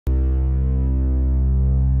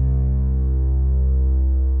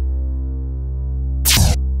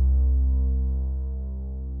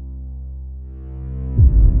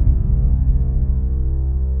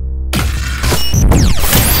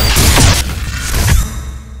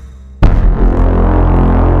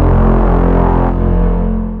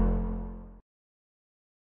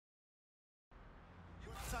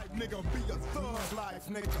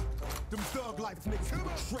life, nigga.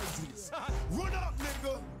 Craziness. Run up,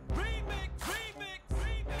 nigga. Remix.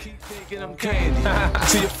 Keep thinking I'm candy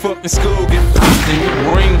till your fucking skull get popped and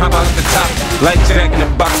your ring hop out the top like Jack in the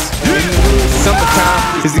Box.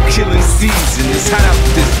 Summertime is the killing season. It's hot out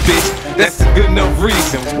with this bitch. That's a good enough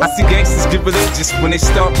reason. I see gangsters get religious when they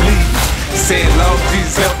start bleeding, saying, "Lord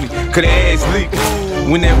Jesus help me, 'cause their ass leak."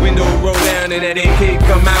 When that window roll down and that AK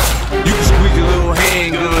come out, you can squeeze your little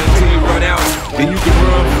handgun until you run out, and you can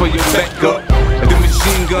run for your backup. And the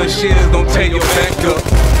machine gun shells don't tear your back up.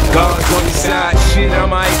 God's on your side, shit,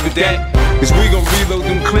 I'm aight for that. 'Cause we gon' reload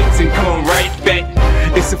them clips and come right back.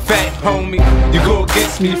 It's a fact, homie, you go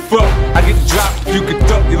against me, fuck. I get the drop, you can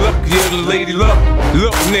duck your luck, yeah, the lady luck.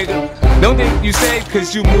 Look, nigga, don't think you say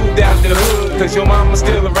 'cause you moved out the hood, 'cause your mama's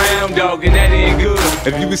still around, dog, and that ain't good.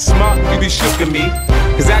 If you was smart, you be shook at me,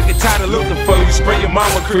 'cause I get tired of looking for you. Spray your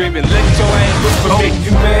mama crib and let your ass look for me.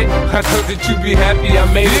 You mad? I thought that you be happy I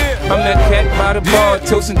made it. I'm that cat by the bar,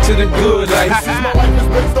 toasting to the good life. This is my life is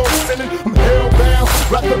based on sinning. I'm hellbound.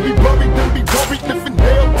 Rather be buried than be buried, living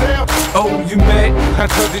hell down. Oh, you mad? I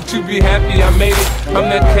thought that you be happy I made it. I'm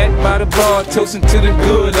that cat by the bar, toasting to the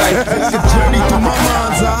good life. It's a journey through my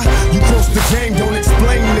mind's eye. You cross the game, don't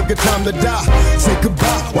explain, nigga, time to die. Say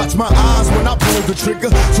goodbye, watch my eyes when I pull the trigger.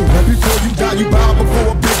 So right before you die, you bow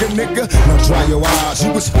before a bigger nigga. Now dry your eyes,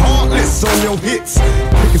 you was heartless on your hits.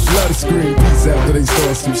 Niggas love to scream peace after they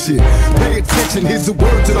start some shit. Pay attention, here's a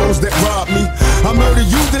word to those that rob me. I murder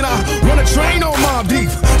you, then I run a train on Mob Deep.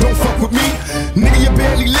 Don't fuck with me, nigga, you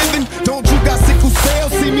barely living. Don't you got sickle cell?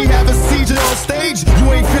 See me have a seizure on stage,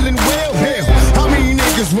 you ain't feeling well. Hell, how many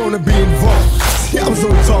niggas wanna be involved? See, I was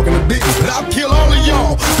only talking to business, but I'll kill all of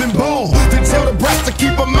y'all. Then ball, then tell the brats to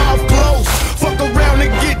keep her mouth closed. Fuck around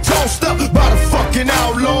and get tossed up by the fucking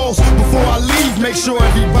outlaws. Before I leave, make sure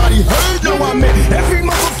everybody heard. No, I meant every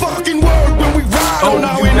motherfucking word when we ride on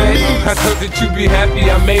our enemies. I thought that you be happy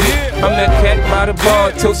I made it. I'm that cat by the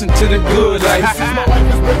bar, toasting to the good life. This is my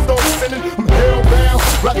life is based on sinning. I'm hellbound.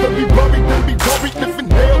 Rather be buried than be buried,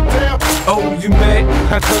 living hell down. Oh, you mad?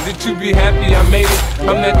 I thought that you be happy I made it.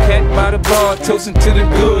 I'm that cat by the bar, toasting to the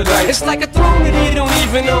good life. It's like a throne that he don't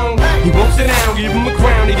even own. He won't sit down, give him a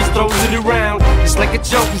crown, he just throws it around. It's like a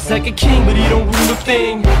joke, he's like a king, but he don't rule a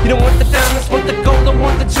thing. He don't want the diamonds, want the gold, don't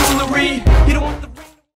want the jewelry. He don't want the